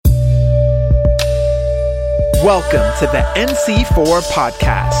Welcome to the NC4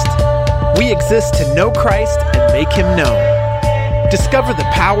 podcast. We exist to know Christ and make Him known. Discover the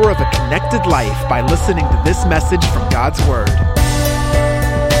power of a connected life by listening to this message from God's Word.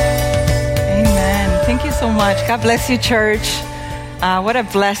 Amen. Thank you so much. God bless you, church. What a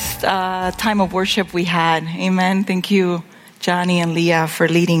blessed time of worship we had. Amen. Thank you, Johnny and Leah, for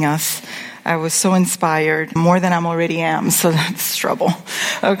leading us. I was so inspired, more than I already am, so that's trouble.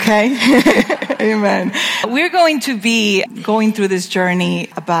 Okay? Amen. We're going to be going through this journey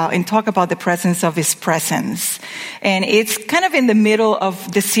and talk about the presence of His presence. And it's kind of in the middle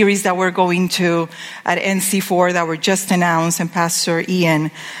of the series that we're going to at NC4 that were just announced, and Pastor Ian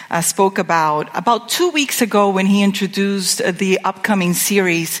spoke about 2 weeks ago when he introduced the upcoming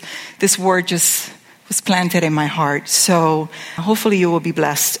series. This word just was planted in my heart. So hopefully you will be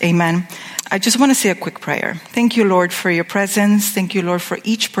blessed. Amen. I just want to say a quick prayer. Thank you, Lord, for your presence. Thank you, Lord, for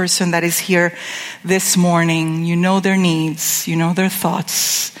each person that is here this morning. You know their needs. You know their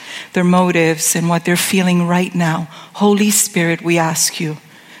thoughts, their motives, and what they're feeling right now. Holy Spirit, we ask you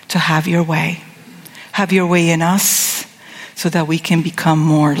to have your way. Have your way in us so that we can become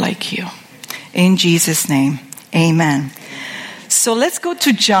more like you. In Jesus' name, amen. So let's go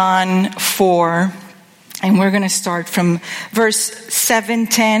to John 4. And we're going to start from verse 7,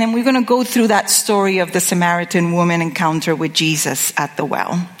 10, and we're going to go through that story of the Samaritan woman encounter with Jesus at the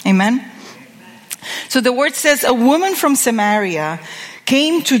well. Amen? So the word says, a woman from Samaria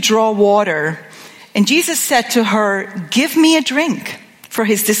came to draw water, and Jesus said to her, give me a drink, for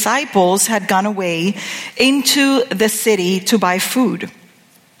his disciples had gone away into the city to buy food.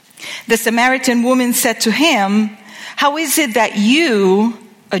 The Samaritan woman said to him, how is it that you,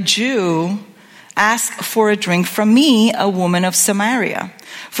 a Jew, ask for a drink from me, a woman of Samaria?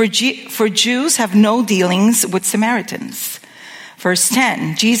 For Jews have no dealings with Samaritans. Verse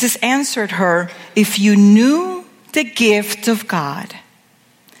 10, Jesus answered her, if you knew the gift of God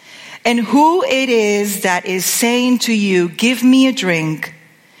and who it is that is saying to you, give me a drink,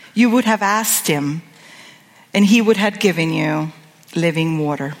 you would have asked him and he would have given you living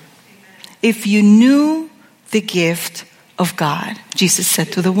water. If you knew the gift of God, Jesus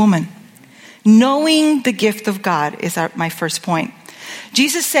said to the woman. Knowing the gift of God is my first point.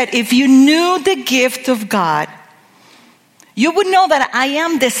 Jesus said, if you knew the gift of God, you would know that I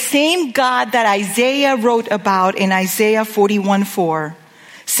am the same God that Isaiah wrote about in Isaiah 41:4,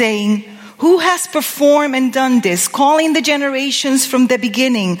 saying, who has performed and done this, calling the generations from the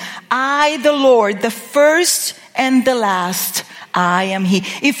beginning, I, the Lord, the first and the last, I am He.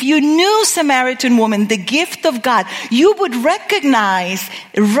 If you knew, Samaritan woman, the gift of God, you would recognize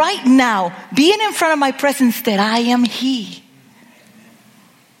right now, being in front of my presence, that I am He.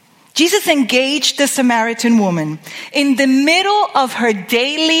 Jesus engaged the Samaritan woman in the middle of her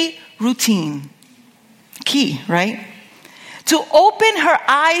daily routine. Key, right? To open her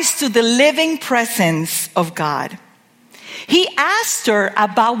eyes to the living presence of God. He asked her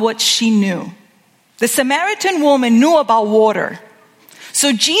about what she knew. The Samaritan woman knew about water.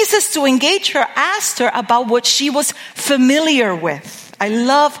 So Jesus, to engage her, asked her about what she was familiar with. I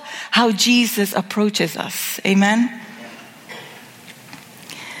love how Jesus approaches us. Amen?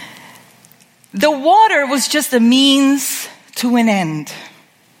 The water was just a means to an end.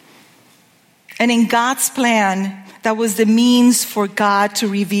 And in God's plan, that was the means for God to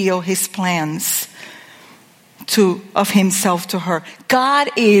reveal His plans of Himself to her. God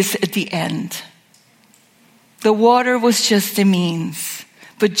is the end. The water was just a means,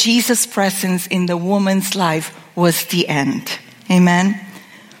 but Jesus' presence in the woman's life was the end. Amen.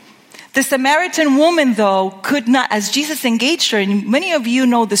 The Samaritan woman, though, could not, as Jesus engaged her, and many of you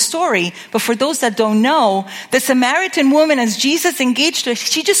know the story, but for those that don't know, the Samaritan woman, as Jesus engaged her,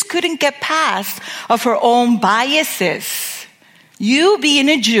 she just couldn't get past of her own biases. You being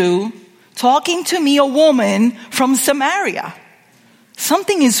a Jew, talking to me, a woman from Samaria.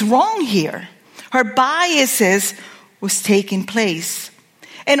 Something is wrong here. Her biases was taking place.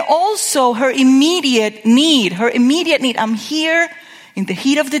 And also her immediate need. I'm here in the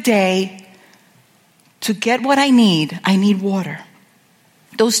heat of the day to get what I need. I need water.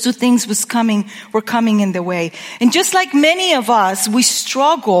 Those two things were coming in the way. And just like many of us, we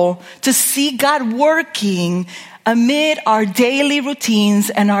struggle to see God working amid our daily routines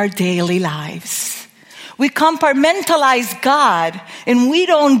and our daily lives. We compartmentalize God, and we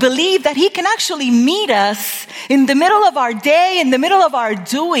don't believe that He can actually meet us in the middle of our day, in the middle of our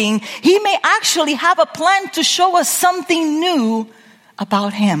doing. He may actually have a plan to show us something new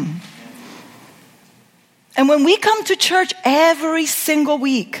about Him. And when we come to church every single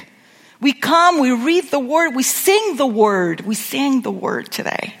week, we come, we read the Word, we sing the Word. We sang the Word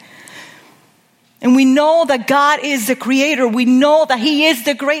today. And we know that God is the creator. We know that he is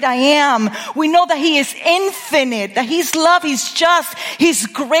the great I am. We know that he is infinite, that he's love, he's just, he's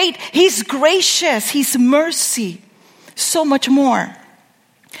great, he's gracious, he's mercy. So much more.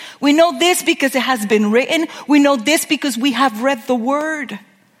 We know this because it has been written. We know this because we have read the word.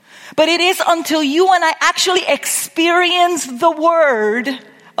 But it is until you and I actually experience the word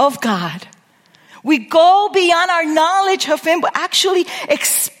of God. We go beyond our knowledge of him, but actually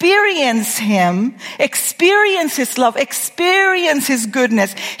experience him, experience his love, experience his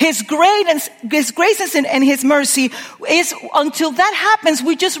goodness, his grace and his mercy. Is until that happens,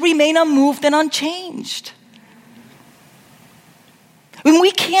 we just remain unmoved and unchanged. When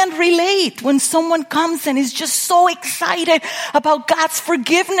we can't relate, when someone comes and is just so excited about God's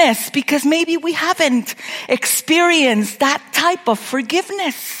forgiveness because maybe we haven't experienced that type of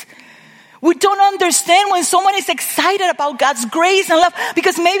forgiveness. We don't understand when someone is excited about God's grace and love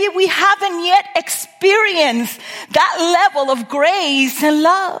because maybe we haven't yet experienced that level of grace and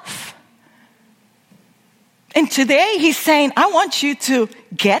love. And today he's saying, I want you to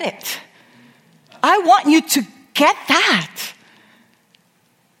get it. I want you to get that.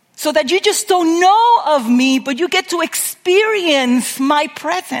 So that you just don't know of me, but you get to experience my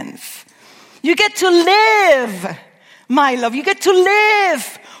presence. You get to live my love. You get to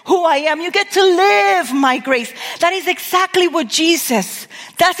live who I am. You get to live my grace. That is exactly what Jesus,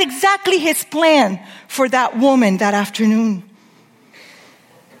 that's exactly his plan for that woman that afternoon.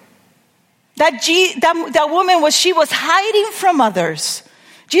 That woman she was hiding from others.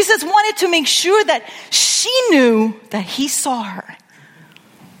 Jesus wanted to make sure that she knew that he saw her.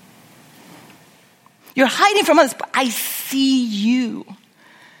 You're hiding from others, but I see you.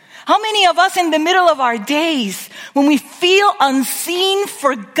 How many of us in the middle of our days, when we feel unseen,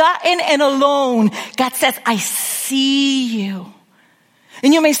 forgotten, and alone, God says, I see you.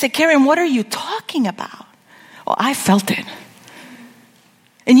 And you may say, Keren, what are you talking about? Oh, I felt it.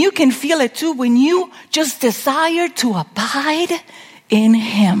 And you can feel it too when you just desire to abide in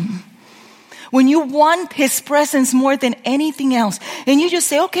him. When you want his presence more than anything else. And you just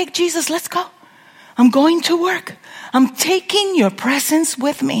say, okay, Jesus, let's go. I'm going to work. I'm taking your presence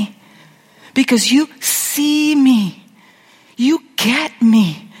with me because you see me. You get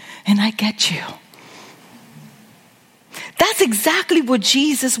me and I get you. That's exactly what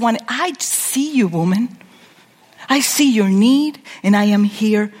Jesus wanted. I see you, woman. I see your need and I am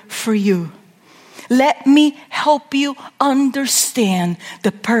here for you. Let me help you understand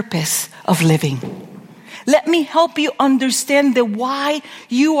the purpose of living. Let me help you understand the why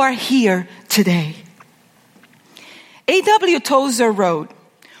you are here today. A.W. Tozer wrote,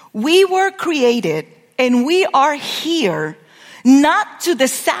 we were created and we are here not to the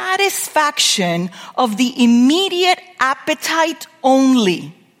satisfaction of the immediate appetite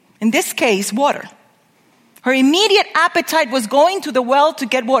only. In this case, water. Her immediate appetite was going to the well to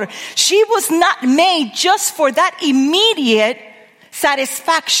get water. She was not made just for that immediate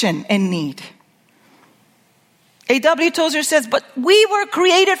satisfaction and need. A.W. Tozer says, but we were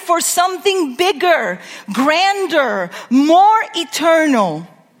created for something bigger, grander, more eternal,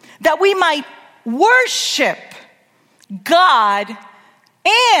 that we might worship God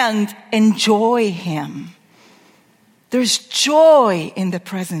and enjoy him. There's joy in the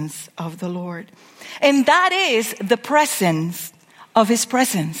presence of the Lord. And that is the presence of his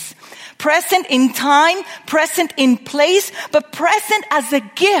presence. Present in time, present in place, but present as a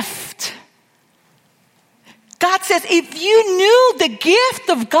gift. God says, if you knew the gift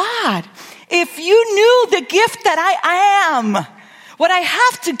of God, if you knew the gift that I am, what I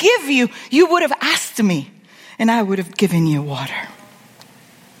have to give you, you would have asked me and I would have given you water.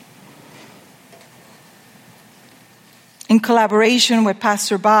 In collaboration with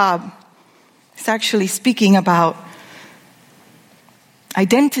Pastor Bob, he's actually speaking about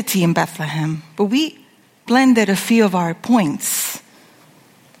identity in Bethlehem, but we blended a few of our points.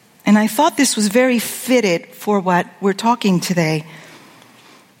 And I thought this was very fitted for what we're talking today,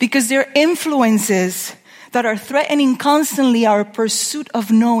 because there are influences that are threatening constantly our pursuit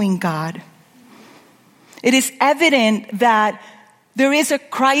of knowing God. It is evident that there is a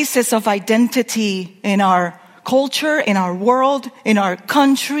crisis of identity in our culture, in our world, in our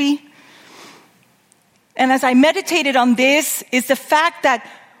country. And as I meditated on this, is the fact that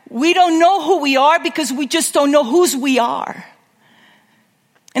we don't know who we are because we just don't know whose we are.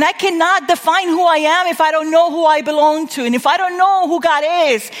 And I cannot define who I am if I don't know who I belong to. And if I don't know who God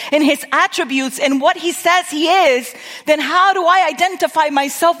is and his attributes and what he says he is, then how do I identify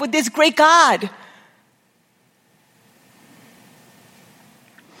myself with this great God?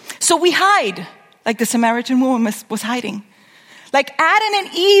 So we hide, like the Samaritan woman was hiding. Like Adam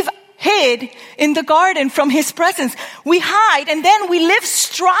and Eve hid in the garden from his presence. We hide and then we live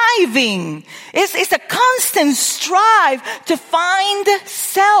striving. It's a constant strive to find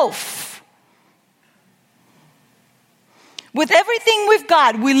self. With everything we've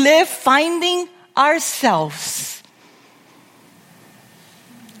got, we live finding ourselves.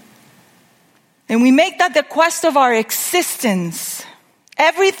 And we make that the quest of our existence.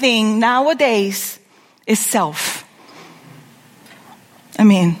 Everything nowadays is self. I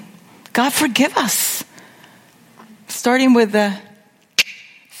mean, God forgive us. Starting with the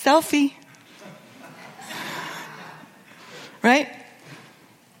selfie. Right?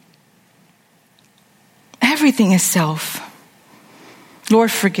 Everything is self. Lord,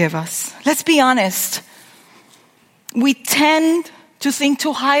 forgive us. Let's be honest. We tend to think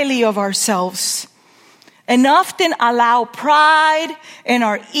too highly of ourselves and often allow pride and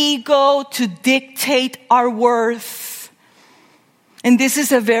our ego to dictate our worth. And this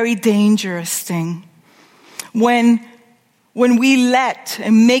is a very dangerous thing. When we let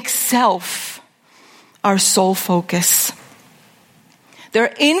and make self our sole focus. There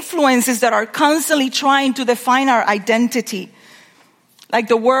are influences that are constantly trying to define our identity. Like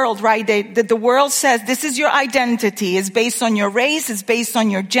the world, right? The world says this is your identity. It's based on your race. It's based on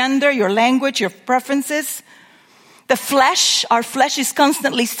your gender, your language, your preferences. The flesh, our flesh is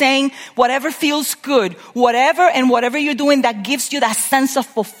constantly saying whatever feels good, whatever you're doing that gives you that sense of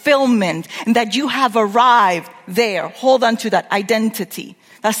fulfillment and that you have arrived there. Hold on to that identity.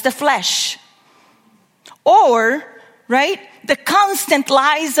 That's the flesh. Or, right? The constant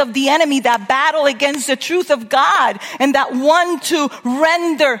lies of the enemy that battle against the truth of God and that want to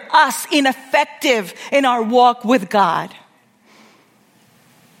render us ineffective in our walk with God.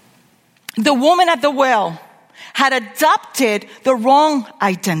 The woman at the well had adopted the wrong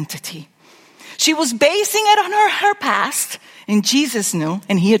identity. She was basing it on her past, and Jesus knew,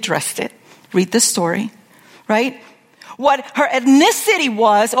 and he addressed it. Read the story, right? What her ethnicity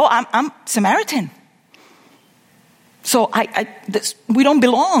was, I'm Samaritan. So we don't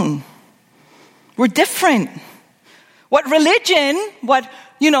belong. We're different. What religion,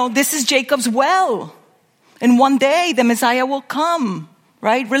 this is Jacob's well. And one day the Messiah will come,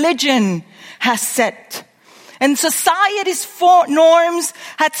 right? Religion has set. And society's norms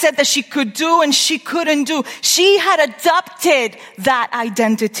had said that she could do and she couldn't do. She had adopted that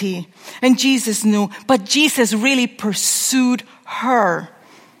identity. And Jesus knew. But Jesus really pursued her.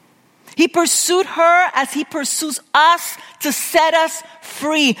 He pursued her as he pursues us to set us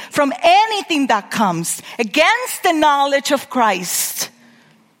free from anything that comes against the knowledge of Christ.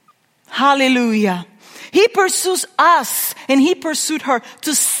 Hallelujah. He pursues us and he pursued her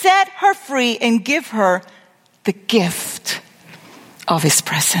to set her free and give her the gift of his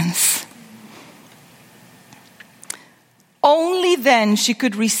presence. Only then she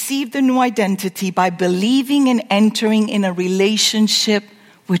could receive the new identity by believing and entering in a relationship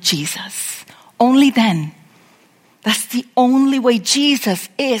with Jesus. Only then. That's the only way. Jesus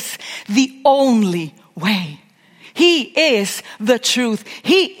is the only way. He is the truth.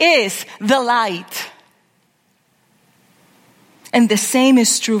 He is the light. And the same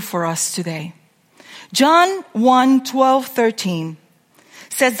is true for us today. John 1:12-13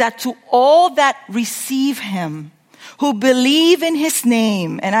 says that to all that receive him, who believe in his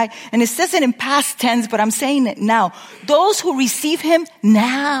name, and it says it in past tense, but I'm saying it now. Those who receive him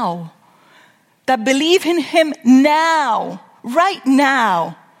now, that believe in him now, right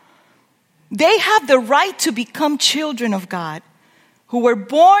now, they have the right to become children of God, who were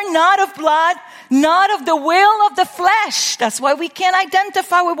born not of blood, not of the will of the flesh. That's why we can't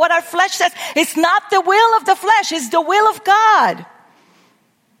identify with what our flesh says. It's not the will of the flesh, it's the will of God.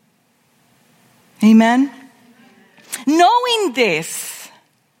 Amen. Knowing this,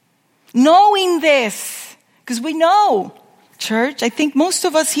 because we know, church, I think most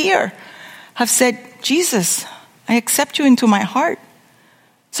of us here have said, Jesus, I accept you into my heart.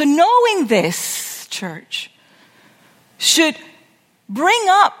 So knowing this, church, should bring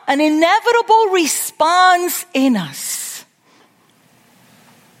up an inevitable response in us.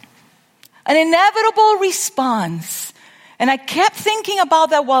 An inevitable response. And I kept thinking about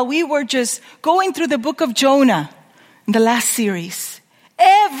that while we were just going through the book of Jonah in the last series.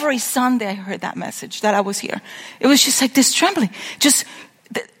 Every Sunday I heard that message that I was here. It was just like this trembling.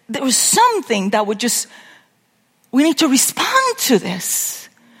 There was something that we need to respond to this.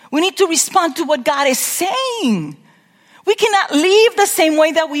 We need to respond to what God is saying. We cannot leave the same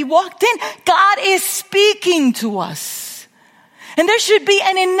way that we walked in. God is speaking to us. And there should be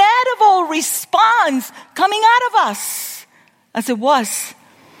an inevitable response coming out of us, as it was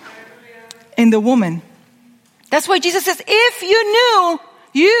in the woman. That's why Jesus says, if you knew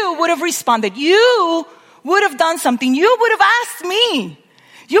you would have responded. You would have done something. You would have asked me.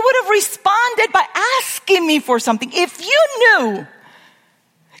 You would have responded by asking me for something. If you knew,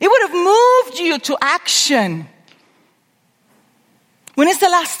 it would have moved you to action. When is the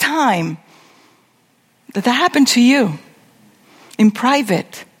last time that happened to you? In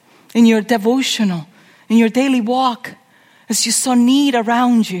private, in your devotional, in your daily walk, as you saw need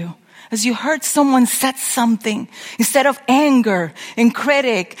around you, as you heard someone said something, instead of anger and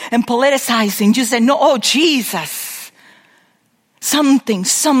critic and politicizing, you said, no, oh, Jesus. Something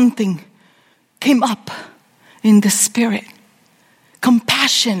came up in the spirit.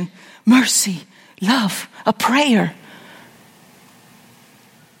 Compassion, mercy, love, a prayer.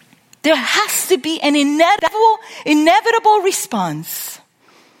 There has to be an inevitable response.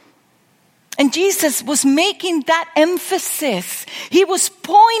 And Jesus was making that emphasis. He was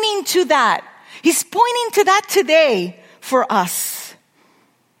pointing to that. He's pointing to that today for us.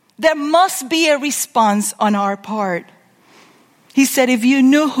 There must be a response on our part. He said, if you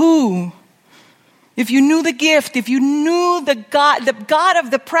knew who, if you knew the gift, if you knew the God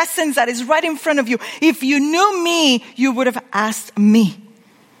of the presence that is right in front of you, if you knew me, you would have asked me.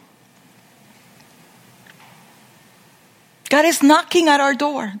 God is knocking at our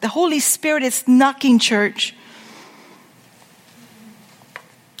door. The Holy Spirit is knocking, church.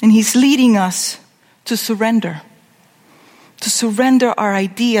 And He's leading us to surrender. To surrender our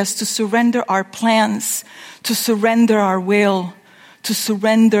ideas, to surrender our plans, to surrender our will, to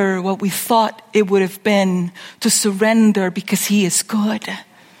surrender what we thought it would have been, to surrender because He is good.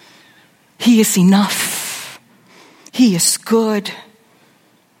 He is enough. He is good.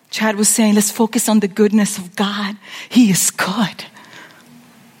 Chad was saying, let's focus on the goodness of God. He is good.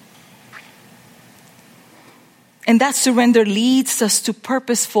 And that surrender leads us to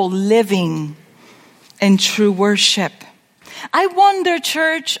purposeful living and true worship. I wonder,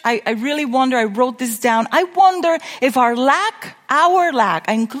 church, I really wonder, I wrote this down. I wonder if if our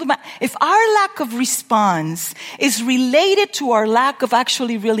lack of response is related to our lack of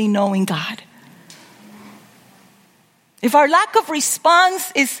actually really knowing God. If our lack of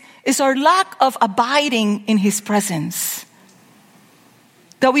response is our lack of abiding in His presence.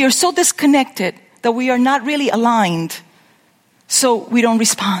 That we are so disconnected, that we are not really aligned, so we don't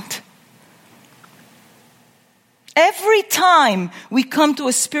respond. Every time we come to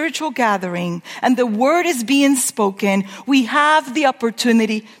a spiritual gathering and the word is being spoken, we have the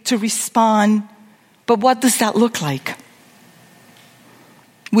opportunity to respond. But what does that look like?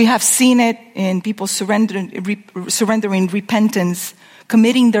 We have seen it in people surrendering repentance,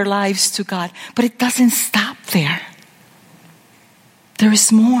 committing their lives to God. But it doesn't stop there. There is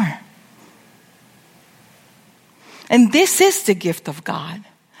more. And this is the gift of God.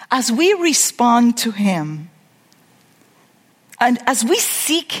 As we respond to Him, and as we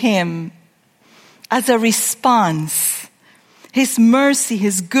seek Him as a response, His mercy,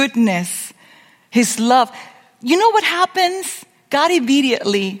 His goodness, His love, you know what happens? God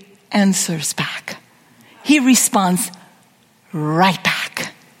immediately answers back. He responds right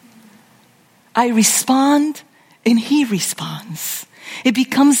back. I respond and He responds. It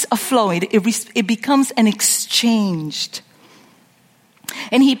becomes a flow. It becomes an exchange.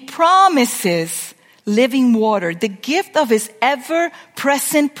 And He promises living water, the gift of His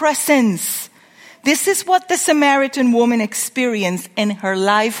ever-present presence. This is what the Samaritan woman experienced, and her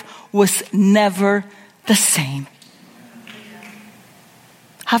life was never the same.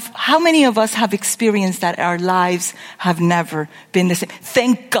 How many of us have experienced that our lives have never been the same?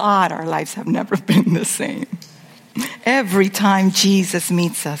 Thank God our lives have never been the same. Every time Jesus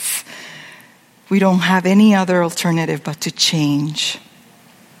meets us, we don't have any other alternative but to change.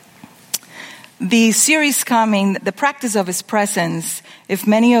 The series coming, The Practice of His Presence, if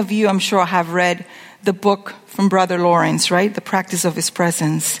many of you, I'm sure, have read the book from Brother Lawrence, right? The Practice of His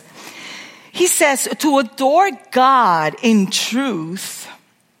Presence. He says, to adore God in truth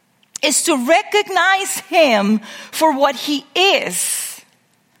is to recognize Him for what He is.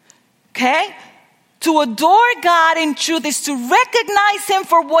 Okay? To adore God in truth is to recognize Him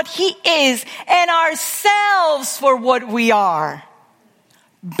for what He is and ourselves for what we are.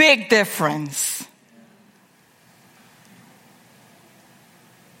 Big difference.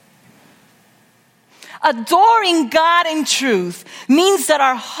 Adoring God in truth means that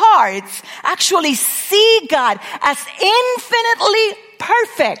our hearts actually see God as infinitely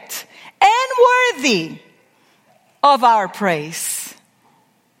perfect and worthy of our praise.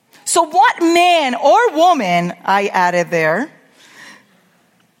 So what man or woman, I added there,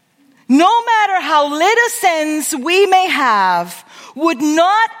 no matter how little sense we may have, would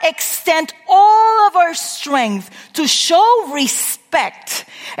not extend all of our strength to show respect respect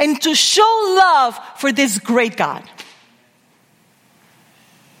and to show love for this great God.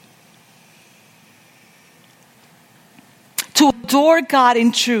 To adore God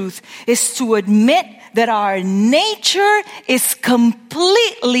in truth is to admit that our nature is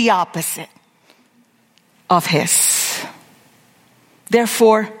completely opposite of His.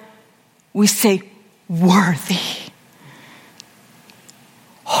 Therefore, we say, worthy,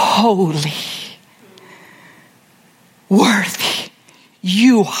 holy, worthy,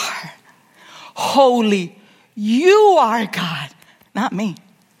 you are. Holy, you are God, not me.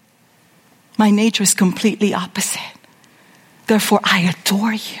 My nature is completely opposite. Therefore, I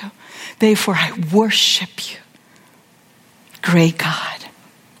adore you. Therefore, I worship you. Great God.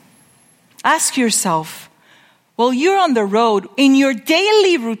 Ask yourself, while you're on the road, in your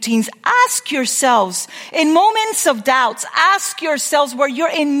daily routines, ask yourselves, in moments of doubts, ask yourselves where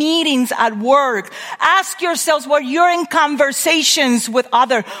you're in meetings at work, ask yourselves where you're in conversations with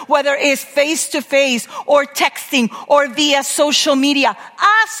others, whether it's face-to-face or texting or via social media.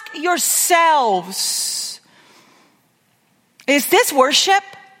 Ask yourselves, is this worship?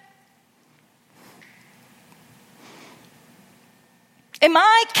 Am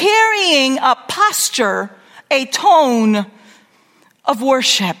I carrying a posture, a tone of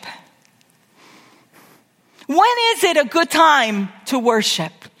worship? When is it a good time to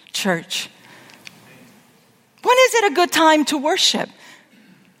worship, church? When is it a good time to worship?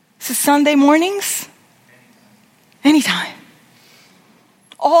 Is it Sunday mornings? Anytime.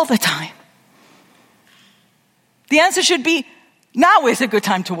 All the time. The answer should be, now is a good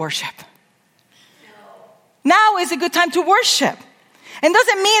time to worship. Now is a good time to worship. And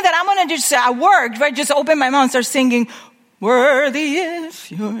doesn't mean that I'm going to just, at work, right, just open my mouth and start singing, worthy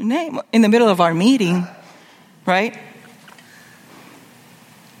is your name, in the middle of our meeting, right?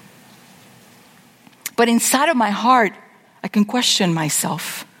 But inside of my heart, I can question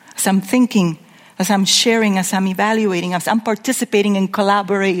myself as I'm thinking, as I'm sharing, as I'm evaluating, as I'm participating and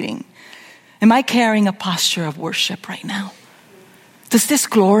collaborating. Am I carrying a posture of worship right now? Does this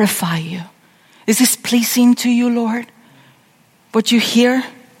glorify you? Is this pleasing to you, Lord? What you hear,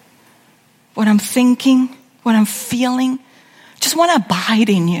 what I'm thinking, what I'm feeling, just want to abide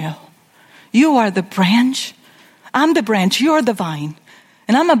in you. You are the branch. I'm the branch. You're the vine.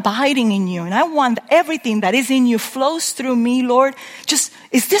 And I'm abiding in you. And I want everything that is in you flows through me, Lord. Just,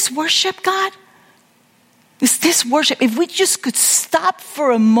 is this worship, God? Is this worship? If we just could stop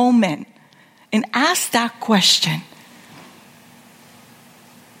for a moment and ask that question,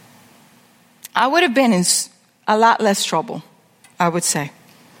 I would have been in a lot less trouble, I would say.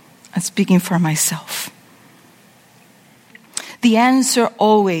 I'm speaking for myself. The answer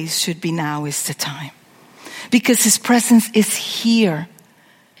always should be now is the time. Because His presence is here.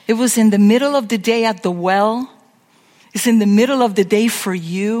 It was in the middle of the day at the well. It's in the middle of the day for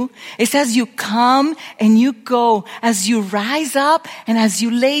you. It's as you come and you go, as you rise up and as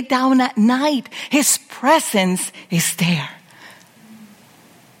you lay down at night, His presence is there.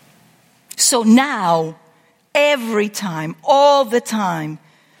 So now, every time, all the time,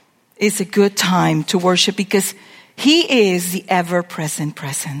 is a good time to worship because He is the ever-present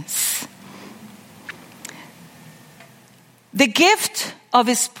presence. The gift of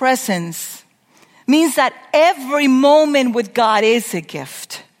His presence means that every moment with God is a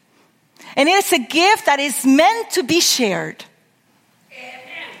gift. And it's a gift that is meant to be shared.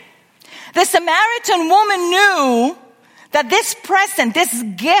 The Samaritan woman knew that this present, this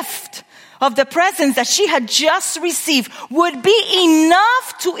gift of the presence that she had just received would be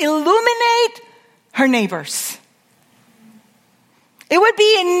enough to illuminate her neighbors. It would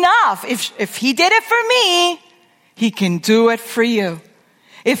be enough. If He did it for me, He can do it for you.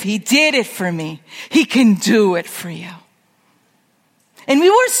 If He did it for me, He can do it for you. And we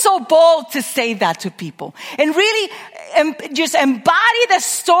were so bold to say that to people and really just embody the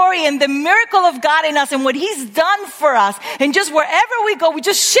story and the miracle of God in us and what He's done for us. And just wherever we go, we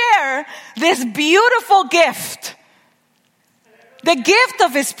just share this beautiful gift, the gift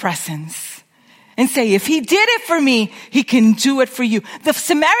of His presence, and say, if He did it for me, He can do it for you. The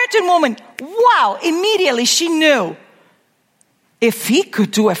Samaritan woman, wow, immediately she knew, if He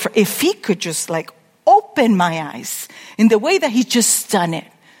could do it if He could just open my eyes in the way that He just done it,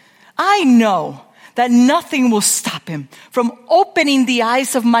 I know that nothing will stop Him from opening the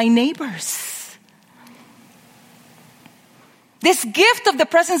eyes of my neighbors. This gift of the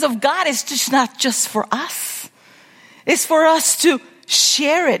presence of God is just not just for us. It's for us to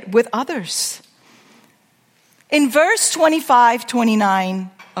share it with others. In verse 25-29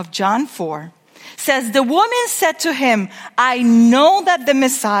 of John 4, says, the woman said to Him, I know that the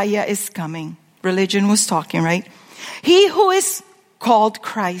Messiah is coming. Religion was talking, right? He who is called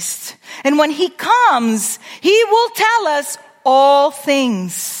Christ. And when he comes, he will tell us all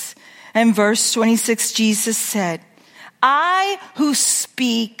things. And verse 26, Jesus said, I who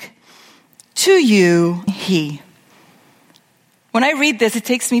speak to you, he. When I read this, it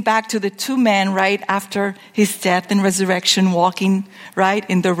takes me back to the two men right after his death and resurrection walking right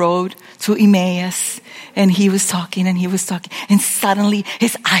in the road to Emmaus. And he was talking and he was talking. And suddenly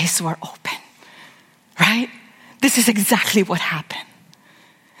his eyes were open. Right? This is exactly what happened.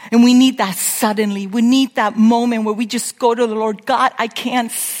 And we need that suddenly. We need that moment where we just go to the Lord. God, I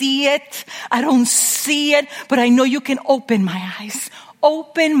can't see it. I don't see it. But I know you can open my eyes.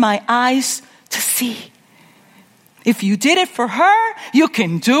 Open my eyes to see. If you did it for her, you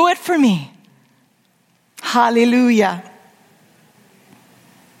can do it for me. Hallelujah.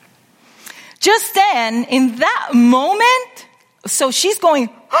 Just then, in that moment, so she's going,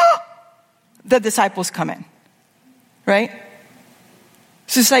 oh, the disciples come in. Right?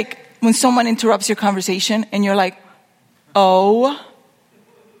 So it's like when someone interrupts your conversation and you're like, OMG.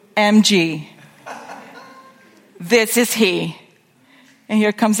 This is he. And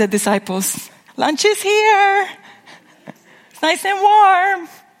here comes the disciples. Lunch is here. It's nice and warm.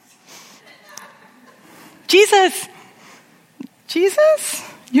 Jesus,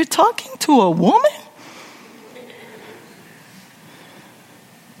 you're talking to a woman?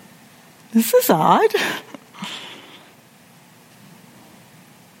 This is odd.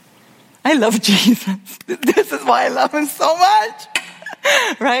 I love Jesus. This is why I love him so much.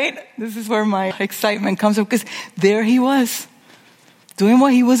 Right? This is where my excitement comes from, because there he was, doing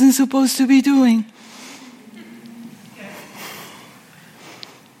what he wasn't supposed to be doing.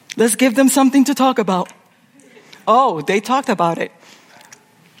 Let's give them something to talk about. Oh, they talked about it.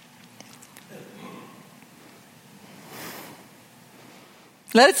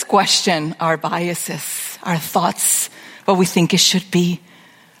 Let's question our biases, our thoughts, what we think it should be,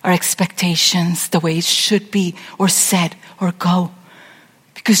 our expectations, the way it should be or said or go.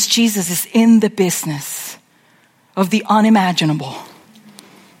 Because Jesus is in the business of the unimaginable.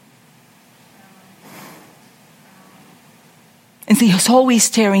 And so he's always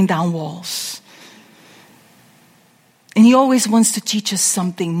tearing down walls. And he always wants to teach us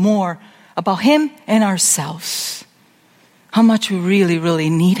something more about him and ourselves. How much we really, really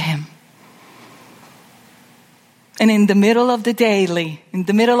need him. And in the middle of the day, in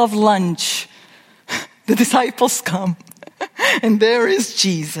the middle of lunch, the disciples come. And there is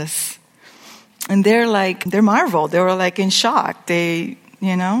Jesus. And they're marveled. They were like in shock. She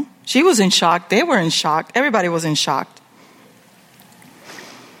was in shock. They were in shock. Everybody was in shock.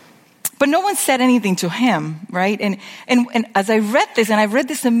 But no one said anything to him, right? And as I read this, and I've read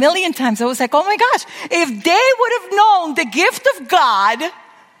this a million times, I was like, oh my gosh, if they would have known the gift of God,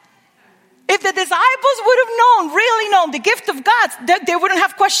 if the disciples would have really known the gift of God, they wouldn't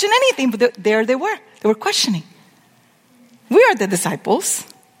have questioned anything. But there they were. They were questioning. We are the disciples.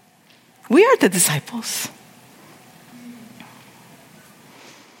 We are the disciples.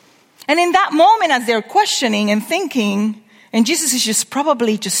 And in that moment, as they're questioning and thinking, and Jesus is just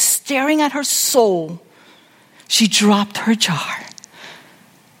probably just staring at her soul, she dropped her jar.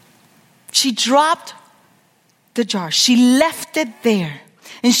 She dropped the jar. She left it there.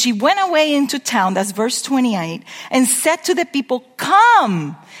 And she went away into town, that's verse 28, and said to the people,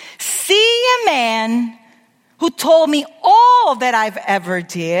 come, see a man who told me all that I've ever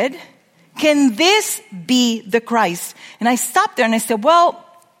did. Can this be the Christ? And I stopped there and I said, well,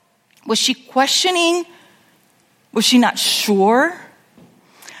 was she questioning? Was she not sure?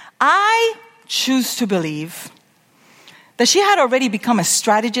 I choose to believe that she had already become a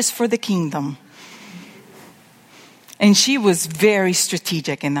strategist for the kingdom. And she was very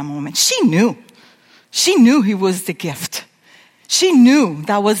strategic in that moment. She knew he was the gift. She knew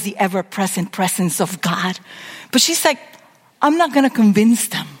that was the ever-present presence of God. But she's like, I'm not going to convince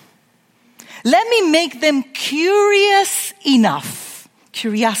them. Let me make them curious enough.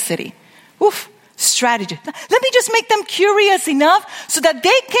 Curiosity. Strategy. Let me just make them curious enough so that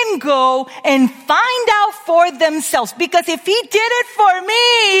they can go and find out for themselves. Because if he did it for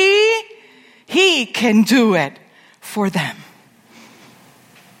me, he can do it for them.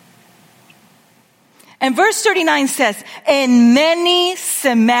 And verse 39 says, and many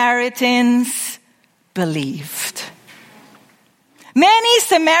Samaritans believed. Many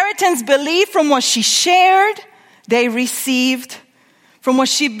Samaritans believed from what she shared, they received. From what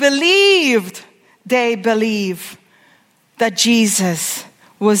she believed, they believe that Jesus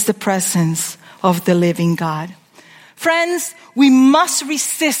was the presence of the living God. Friends, we must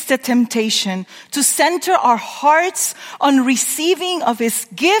resist the temptation to center our hearts on receiving of his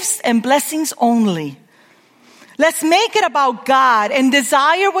gifts and blessings only. Let's make it about God and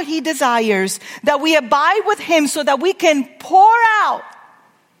desire what He desires, that we abide with Him so that we can pour out.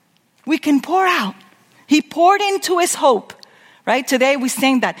 We can pour out. He poured into His hope, right? Today we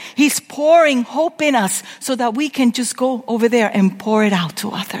sang that. He's pouring hope in us so that we can just go over there and pour it out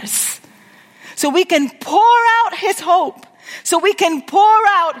to others. So we can pour out His hope. So we can pour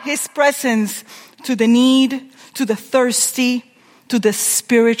out His presence to the need, to the thirsty, to the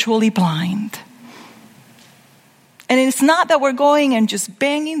spiritually blind. And it's not that we're going and just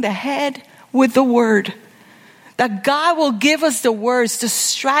banging the head with the word. That God will give us the words, the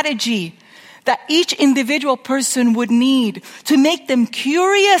strategy that each individual person would need to make them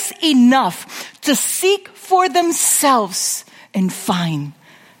curious enough to seek for themselves and find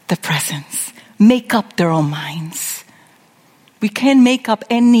the presence. Make up their own minds. We can't make up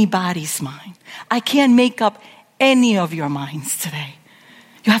anybody's mind. I can't make up any of your minds today.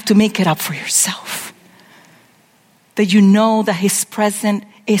 You have to make it up for yourself. That you know that His presence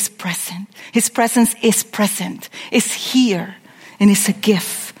is present. His presence is present. It's here. And it's a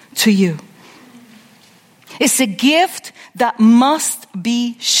gift to you. It's a gift that must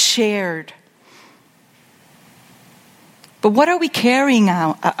be shared. But what are we carrying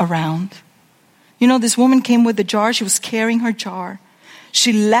around? You know, this woman came with a jar. She was carrying her jar.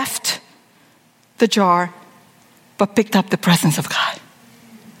 She left the jar, but picked up the presence of God.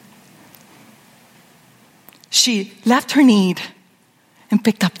 She left her need and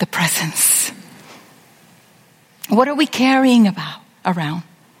picked up the presence. What are we carrying around?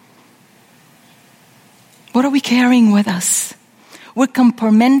 What are we carrying with us? We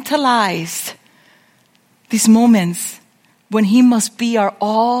compartmentalized these moments when He must be our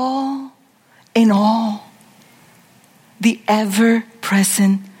all in all. The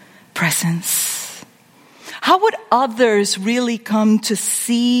ever-present presence. How would others really come to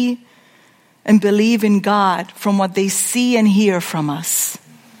see and believe in God from what they see and hear from us?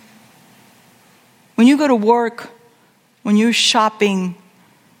 When you go to work, when you're shopping,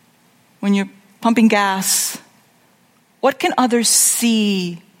 when you're pumping gas, what can others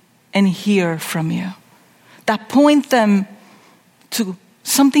see and hear from you that point them to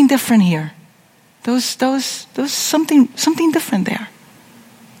something different here? Those something different there.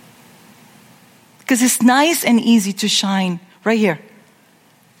 Because it's nice and easy to shine right here.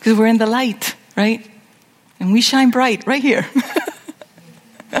 Because we're in the light, right? And we shine bright right here.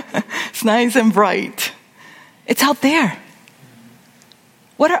 It's nice and bright. It's out there.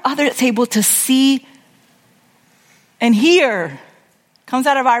 What are others able to see and hear? Comes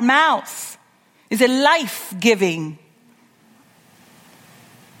out of our mouths. Is it life-giving?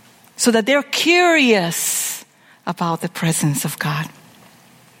 So that they're curious about the presence of God.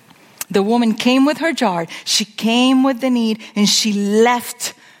 The woman came with her jar. She came with the need, and she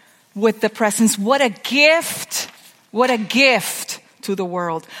left with the presence. What a gift. What a gift to the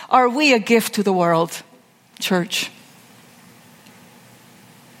world. Are we a gift to the world, church?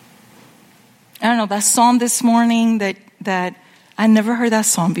 I don't know, that song this morning that I never heard that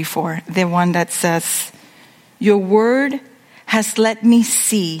song before. The one that says, your word has let me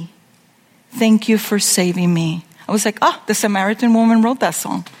see. Thank you for saving me. I was like, the Samaritan woman wrote that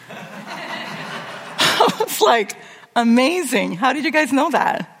song. I was like, amazing. How did you guys know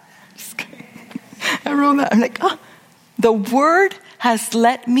that? Just kidding. I wrote that. I'm like, the word has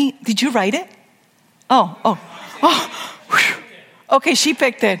let me. Did you write it? Oh. Okay, she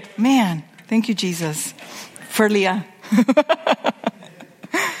picked it. Man, thank you, Jesus. For Leah.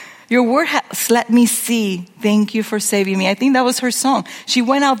 Your word has let me see. Thank you for saving me. I think that was her song. She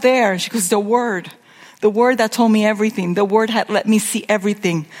went out there. She goes, the word that told me everything. The word had let me see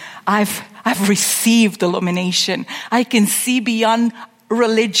everything. I've received illumination. I can see beyond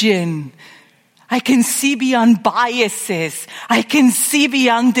religion. I can see beyond biases. I can see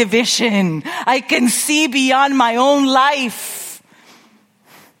beyond division. I can see beyond my own life.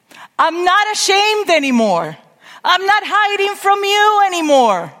 I'm not ashamed anymore. I'm not hiding from you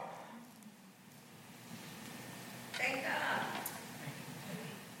anymore.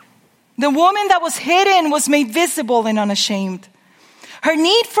 The woman that was hidden was made visible and unashamed. Her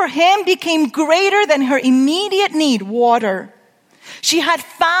need for Him became greater than her immediate need, water. She had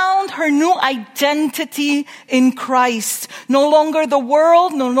found her new identity in Christ. No longer the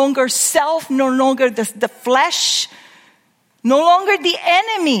world, no longer self, no longer the flesh, no longer the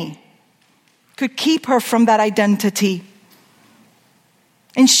enemy could keep her from that identity.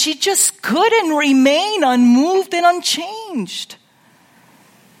 And she just couldn't remain unmoved and unchanged.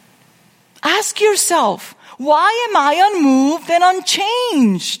 Ask yourself, why am I unmoved and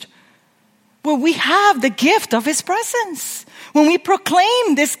unchanged? Well, we have the gift of His presence. When we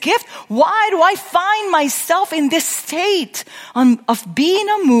proclaim this gift, why do I find myself in this state of being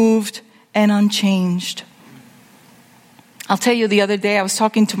unmoved and unchanged? I'll tell you, the other day I was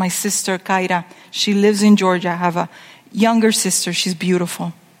talking to my sister, Kaira. She lives in Georgia. I have a younger sister. She's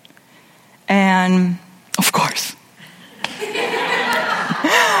beautiful. And, of course.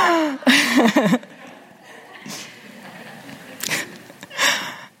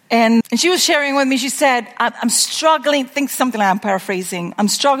 And she was sharing with me, she said, I'm struggling, think something like I'm paraphrasing. I'm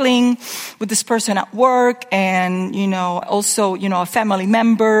struggling with this person at work and, also, a family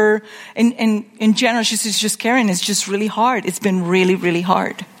member. And in general, she says, just Keren, it's just really hard. It's been really, really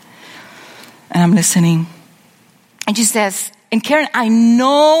hard. And I'm listening. And she says, and Keren, I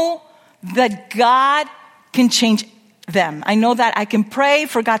know that God can change them. I know that I can pray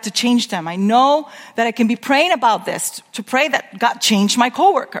for God to change them. I know that I can be praying about this, to pray that God change my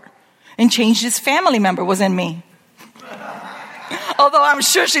coworker and change this family member. Wasn't me. Although I'm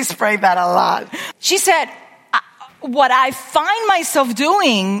sure she's prayed that a lot. She said, what I find myself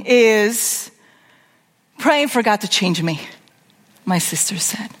doing is praying for God to change me. My sister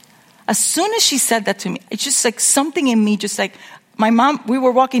said. As soon as she said that to me, it's just like something in me, just like, my mom, we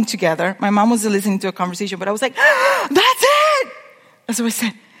were walking together. My mom was listening to a conversation, but I was like, that's it. That's what I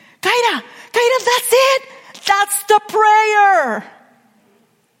said. Kaira, that's it. That's the prayer.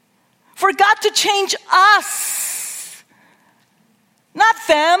 For God to change us. Not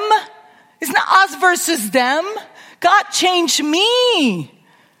them. It's not us versus them. God changed me.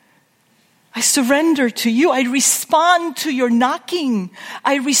 I surrender to you. I respond to your knocking.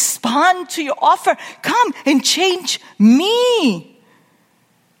 I respond to your offer. Come and change me.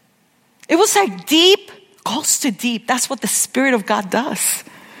 It was like deep calls to deep. That's what the Spirit of God does.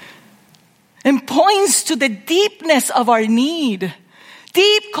 And points to the deepness of our need.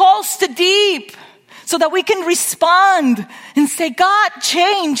 Deep calls to deep. So that we can respond and say, God,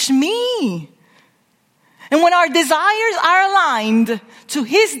 change me. And when our desires are aligned to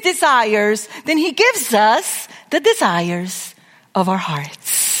His desires, then He gives us the desires of our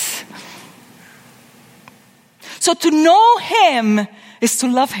hearts. So to know Him is to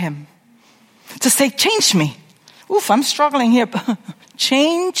love Him. To say, change me. Oof, I'm struggling here.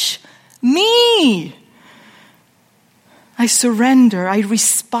 Change me. I surrender. I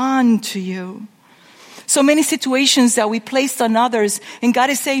respond to you. So many situations that we placed on others, and God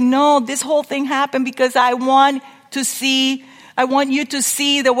is saying, no, this whole thing happened because I want you to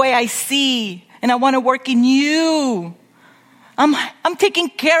see the way I see, and I want to work in you. I'm taking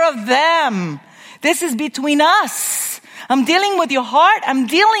care of them. This is between us. I'm dealing with your heart. I'm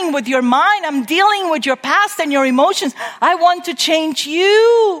dealing with your mind. I'm dealing with your past and your emotions. I want to change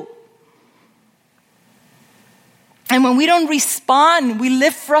you. And when we don't respond, we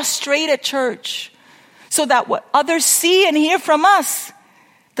live frustrated, church. So that what others see and hear from us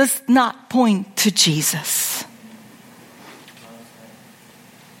does not point to Jesus.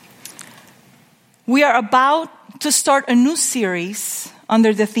 We are about to start a new series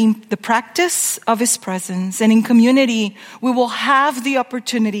under the theme, the practice of His presence. And in community, we will have the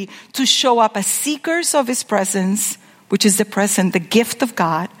opportunity to show up as seekers of His presence, which is the present, the gift of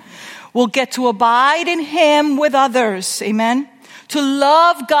God. We'll get to abide in Him with others. Amen. To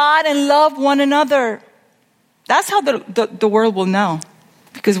love God and love one another. That's how the world will know,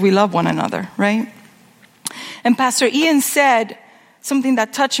 because we love one another, right? And Pastor Ian said something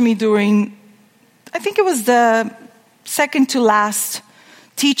that touched me during, I think it was the second to last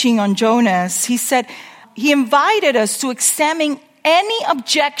teaching on Jonas. He said, he invited us to examine any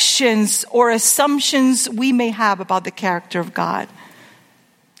objections or assumptions we may have about the character of God.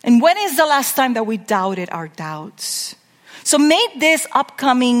 And when is the last time that we doubted our doubts? So make this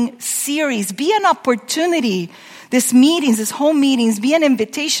upcoming series be an opportunity, these meetings, these home meetings, be an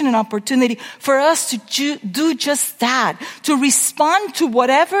invitation and opportunity for us to do just that, to respond to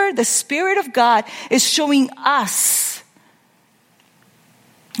whatever the Spirit of God is showing us.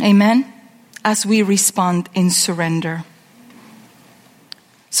 Amen? As we respond in surrender.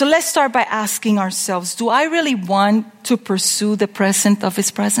 So let's start by asking ourselves, do I really want to pursue the present of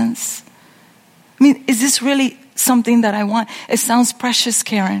His presence? I mean, is this really something that I want? It sounds precious,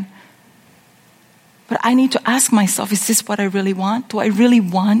 Keren. But I need to ask myself, is this what I really want? Do I really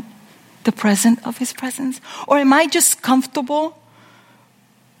want the present of His presence? Or am I just comfortable,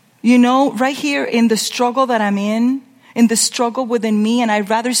 right here in the struggle that I'm in the struggle within me, and I'd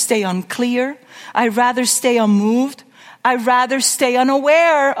rather stay unclear. I'd rather stay unmoved. I'd rather stay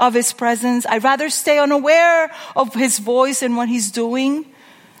unaware of His presence. I'd rather stay unaware of His voice and what He's doing.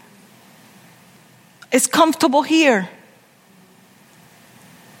 It's comfortable here.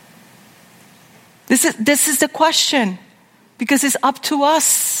 This is the question Because it's up to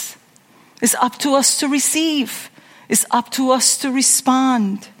us. It's up to us to receive. It's up to us to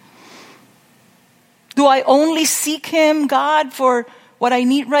respond. Do I only seek him, God, for what I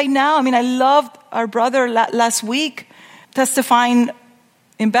need right now? I mean, I loved our brother last week testifying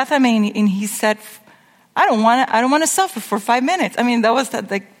in Bethlehem, and he said, I don't want to suffer for 5 minutes. I mean, that was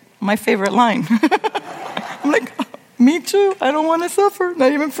like my favorite line. I'm like, me too. I don't want to suffer,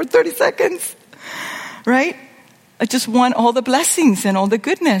 not even for 30 seconds. Right? I just want all the blessings and all the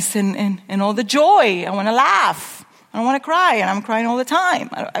goodness and all the joy. I want to laugh. I don't want to cry, and I'm crying all the time.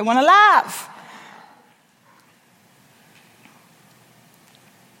 I want to laugh.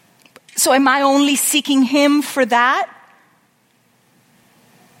 So am I only seeking him for that?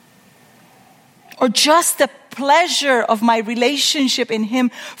 Or just the pleasure of my relationship in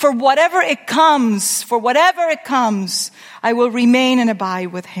him, for whatever it comes, I will remain and abide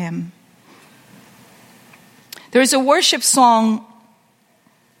with him. There is a worship song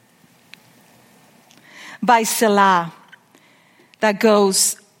by Selah that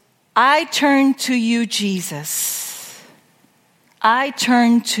goes, I turn to you, Jesus. I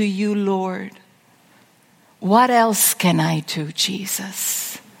turn to you, Lord. What else can I do,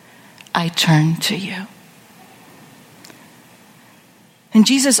 Jesus? I turn to you. And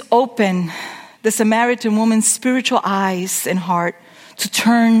Jesus opened the Samaritan woman's spiritual eyes and heart to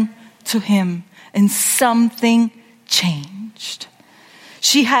turn to him, and something changed.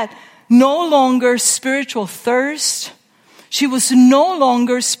 She had no longer spiritual thirst. She was no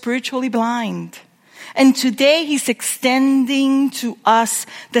longer spiritually blind. And today he's extending to us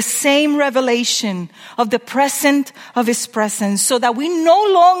the same revelation of the present of his presence, so that we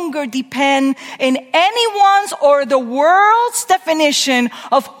no longer depend in anyone's or the world's definition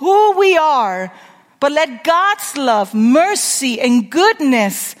of who we are, but let God's love, mercy, and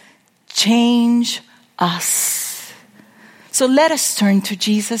goodness change us. So let us turn to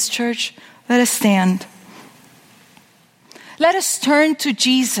Jesus, church. Let us stand. Let us turn to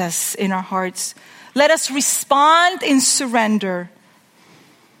Jesus in our hearts. Let us respond in surrender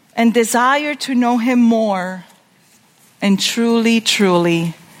and desire to know him more and truly,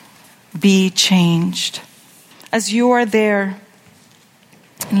 truly be changed. As you are there,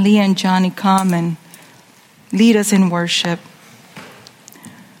 and Leah and Johnny come and lead us in worship,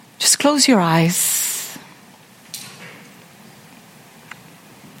 just close your eyes.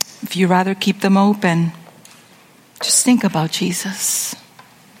 If you'd rather keep them open, just think about Jesus.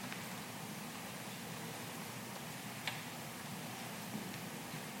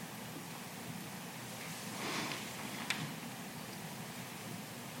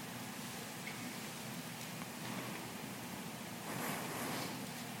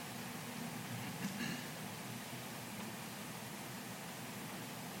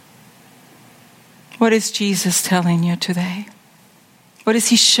 What is Jesus telling you today? What is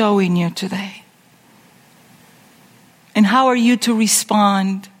he showing you today? And how are you to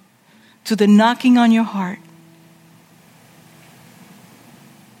respond to the knocking on your heart?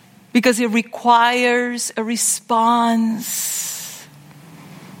 Because it requires a response.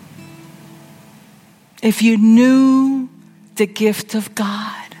 If you knew the gift of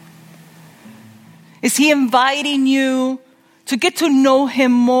God, is he inviting you to get to know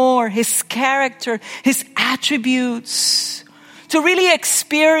him more, his character, his attributes, to really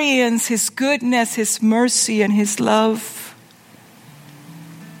experience his goodness, his mercy, and his love?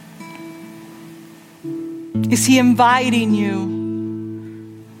 Is he inviting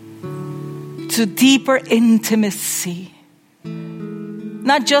you to deeper intimacy?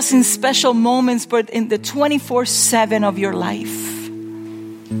 Not just in special moments, but in the 24/7 of your life.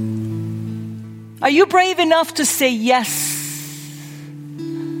 Are you brave enough to say yes?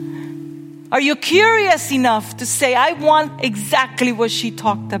 Are you curious enough to say, I want exactly what she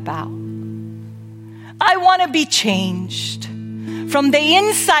talked about? I want to be changed from the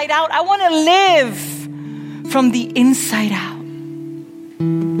inside out. I want to live from the inside out.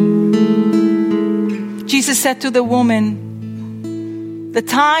 Jesus said to the woman, the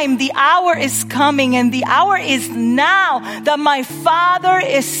time, the hour is coming, and the hour is now, that my Father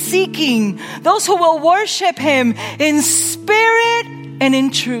is seeking those who will worship him in spirit and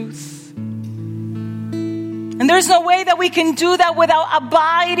in truth. And there's no way that we can do that without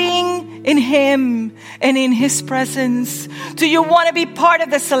abiding in him and in his presence. Do you want to be part of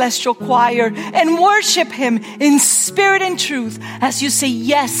the celestial choir and worship him in spirit and truth as you say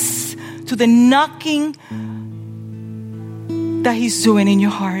yes to the knocking that he's doing in your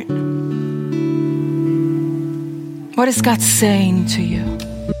heart? What is God saying to you?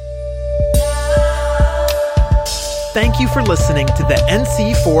 Thank you for listening to the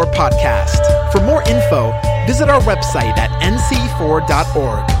NC4 podcast. For more info, visit our website at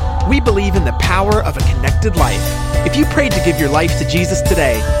nc4.org. We believe in the power of a connected life. If you prayed to give your life to Jesus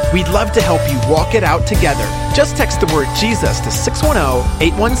today, we'd love to help you walk it out together. Just text the word Jesus to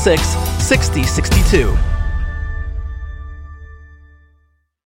 610-816-6062.